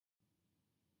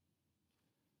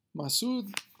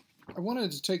Masoud, I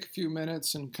wanted to take a few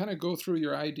minutes and kind of go through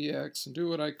your IDX and do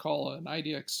what I call an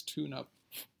IDX tune-up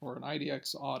or an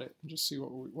IDX audit and just see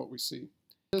what we see.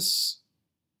 This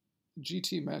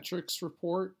GT metrics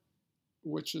report,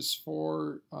 which is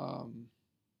for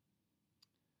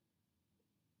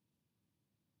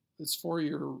it's for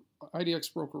your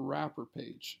IDX Broker wrapper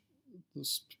page. The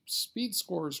speed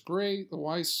score is great, the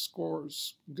Y score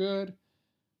is good,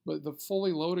 but the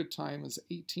fully loaded time is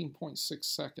 18.6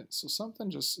 seconds. So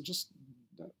something just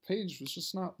that page was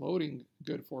just not loading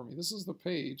good for me. This is the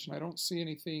page, and I don't see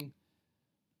anything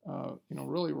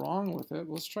really wrong with it.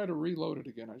 Let's try to reload it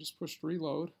again. I just pushed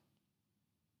reload.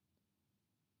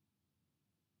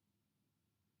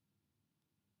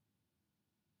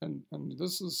 And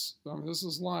this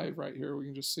is live right here. We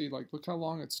can just see, like, look how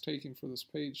long it's taking for this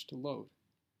page to load.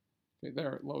 Okay,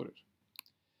 there it loaded.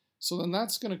 So then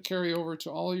that's going to carry over to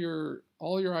all your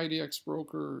IDX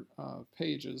Broker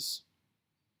pages,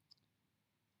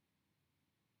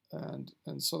 and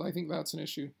so I think that's an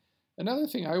issue. Another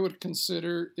thing I would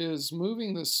consider is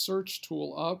moving the search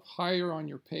tool up higher on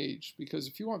your page, because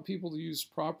if you want people to use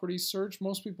property search,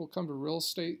 most people come to real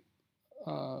estate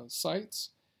sites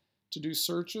to do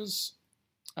searches.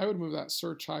 I would move that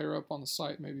search higher up on the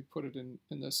site, maybe put it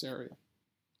in this area.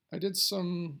 I did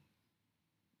some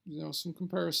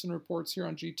comparison reports here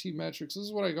on GT metrics. This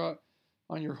is what I got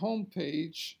on your home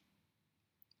page.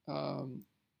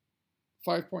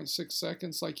 5.6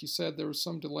 seconds. Like you said, there was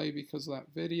some delay because of that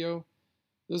video.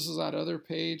 This is that other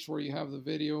page where you have the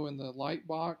video in the light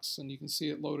box, and you can see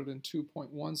it loaded in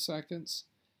 2.1 seconds.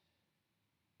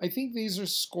 I think these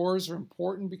scores are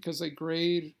important because they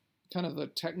grade kind of the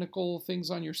technical things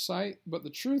on your site, but the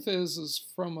truth is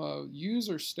from a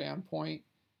user standpoint,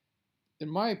 in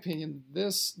my opinion,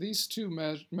 these two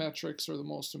metrics are the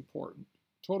most important.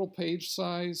 Total page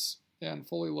size and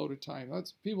fully loaded time.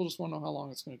 People just want to know how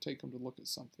long it's going to take them to look at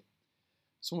something.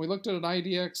 So when we looked at an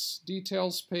IDX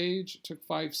details page, it took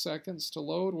 5 seconds to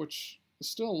load, which is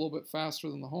still a little bit faster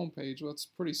than the home page. That's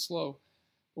pretty slow.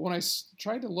 But when I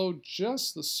tried to load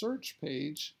just the search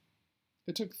page,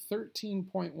 it took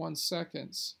 13.1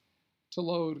 seconds to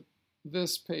load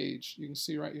this page. You can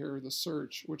see right here the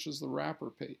search, which is the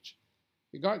wrapper page.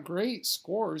 It got great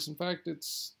scores. In fact,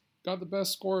 it's got the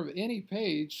best score of any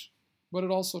page, but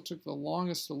it also took the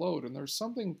longest to load. And there's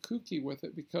something kooky with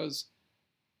it because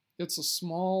it's a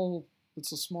small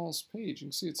page. You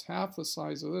can see it's half the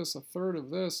size of this, a third of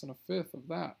this, and a fifth of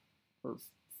that, or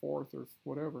fourth, or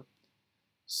whatever.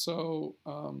 So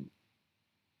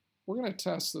we're going to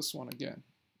test this one again.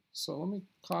 So let me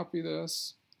copy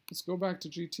this. Let's go back to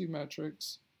GT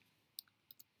metrics.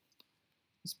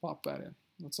 Let's pop that in.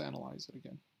 Let's analyze it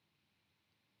again.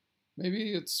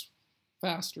 Maybe it's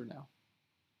faster now.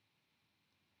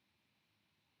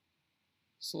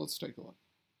 So let's take a look.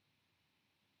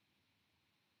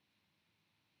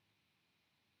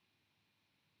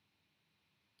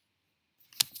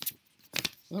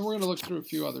 And then we're going to look through a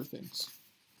few other things.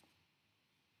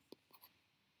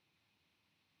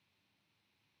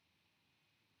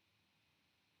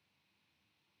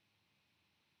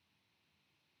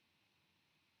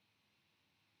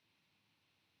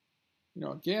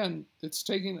 Again, it's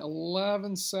taking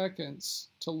 11 seconds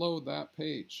to load that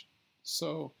page.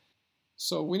 So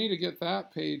we need to get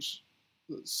that page,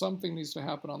 something needs to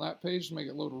happen on that page to make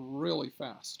it load really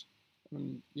fast.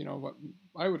 And, what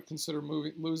I would consider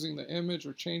losing the image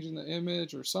or changing the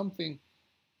image or something's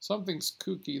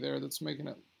kooky there that's making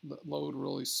it load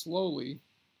really slowly,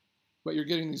 but you're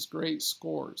getting these great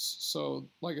scores. So,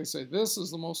 like I said, this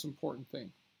is the most important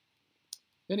thing.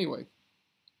 Anyway,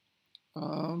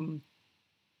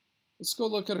 let's go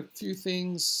look at a few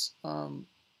things on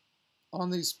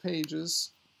these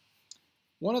pages.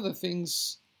 One of the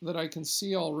things that I can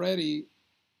see already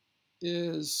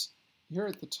is here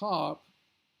at the top,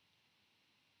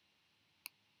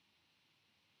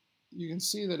 you can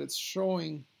see that it's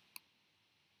showing,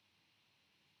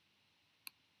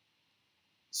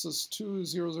 this is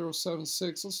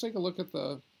 20076. Let's take a look at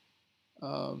the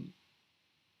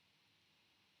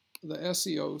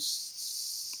SEO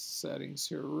settings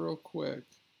here real quick.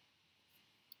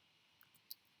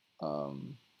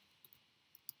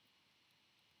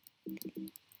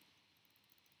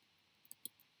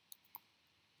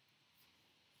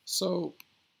 So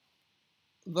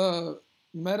the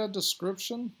meta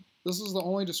description, this is the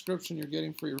only description you're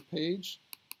getting for your page.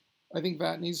 I think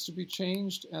that needs to be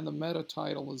changed, and the meta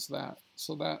title is that.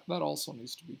 So that also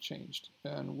needs to be changed,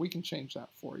 and we can change that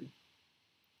for you.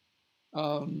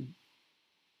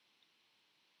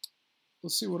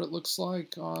 Let's see what it looks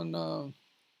like on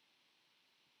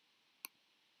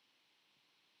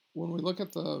when we look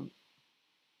at the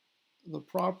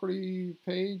property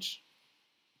page,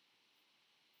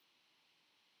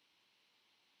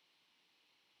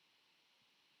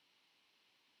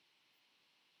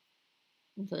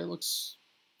 okay, it looks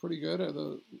pretty good.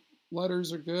 The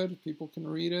letters are good. People can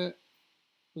read it.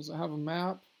 Does it have a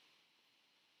map?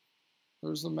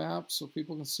 There's the map, so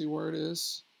people can see where it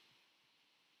is.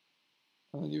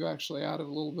 And then you've actually added a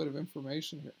little bit of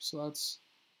information here. So that's,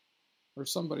 or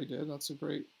somebody did. That's a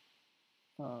great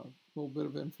little bit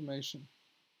of information.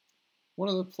 One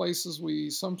of the places we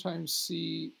sometimes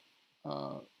see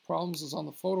problems is on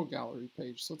the photo gallery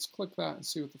page. So let's click that and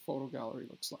see what the photo gallery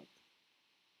looks like.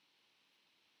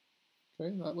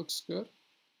 Okay, that looks good.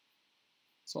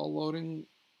 It's all loading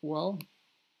well.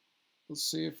 Let's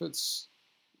see if it's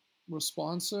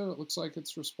responsive. It looks like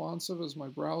it's responsive as my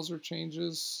browser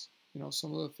changes. You know,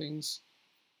 some of the things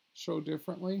show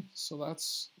differently, so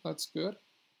that's good.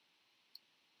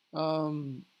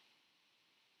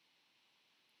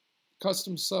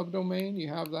 Custom subdomain, you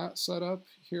have that set up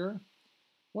here.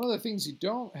 One of the things you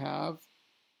don't have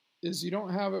is you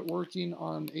don't have it working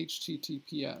on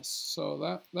HTTPS.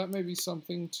 So that may be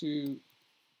something to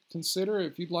consider.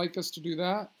 If you'd like us to do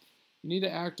that, you need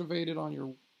to activate it on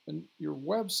your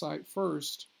website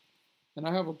first. And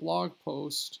I have a blog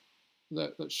post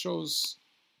that shows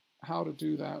how to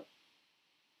do that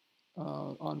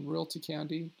on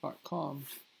realtycandy.com.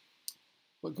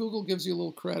 But Google gives you a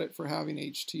little credit for having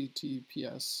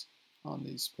HTTPS on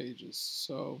these pages.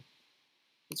 So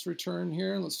let's return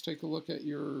here and let's take a look at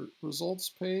your results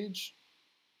page.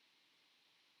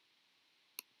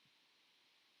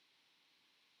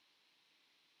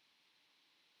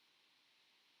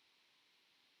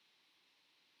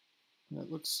 And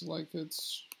it looks like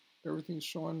everything's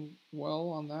showing well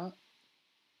on that.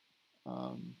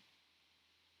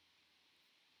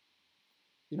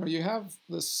 You know, you have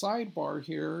the sidebar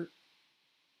here,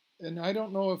 and I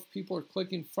don't know if people are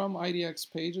clicking from IDX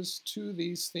pages to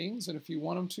these things, and if you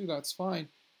want them to, that's fine.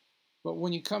 But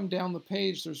when you come down the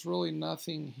page, there's really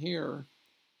nothing here.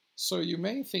 So you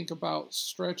may think about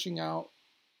stretching out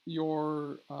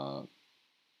your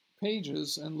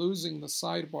pages and losing the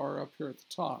sidebar up here at the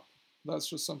top. That's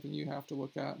just something you have to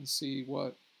look at and see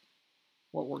what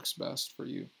works best for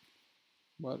you.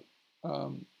 But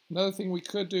another thing we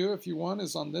could do, if you want,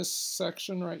 is on this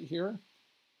section right here,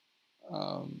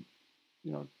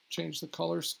 you know, change the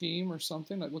color scheme or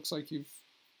something. It looks like you've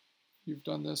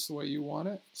done this the way you want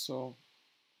it. So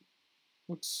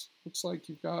looks like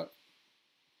you've got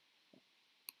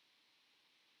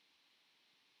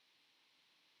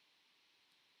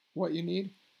what you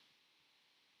need.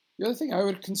 The other thing I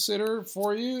would consider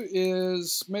for you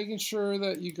is making sure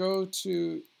that you go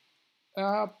to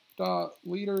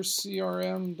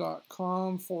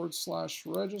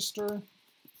app.leadercrm.com/register.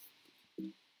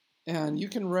 And you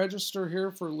can register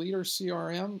here for Leader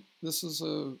CRM. This is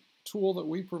a tool that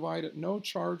we provide at no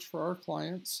charge for our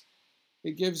clients.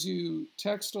 It gives you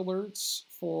text alerts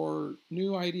for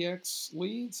new IDX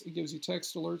leads. It gives you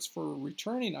text alerts for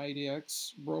returning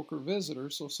IDX broker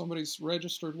visitors. So if somebody's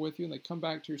registered with you and they come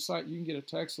back to your site, you can get a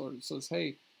text alert that says,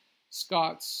 hey,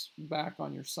 Scott's back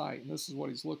on your site, and this is what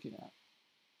he's looking at.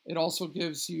 It also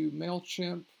gives you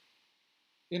MailChimp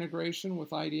integration with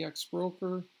IDX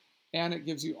Broker, and it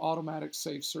gives you automatic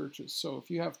save searches. So if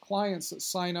you have clients that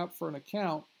sign up for an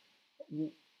account,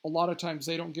 a lot of times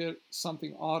they don't get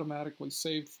something automatically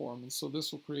saved for them, and so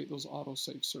this will create those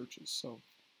auto-save searches. So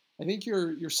I think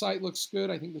your site looks good.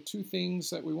 I think the two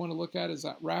things that we want to look at is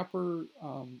that wrapper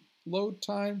load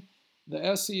time, the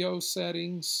SEO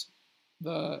settings,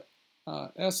 the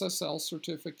SSL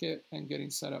certificate, and getting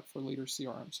set up for Leader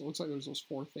CRM. So it looks like there's those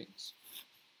 4 things.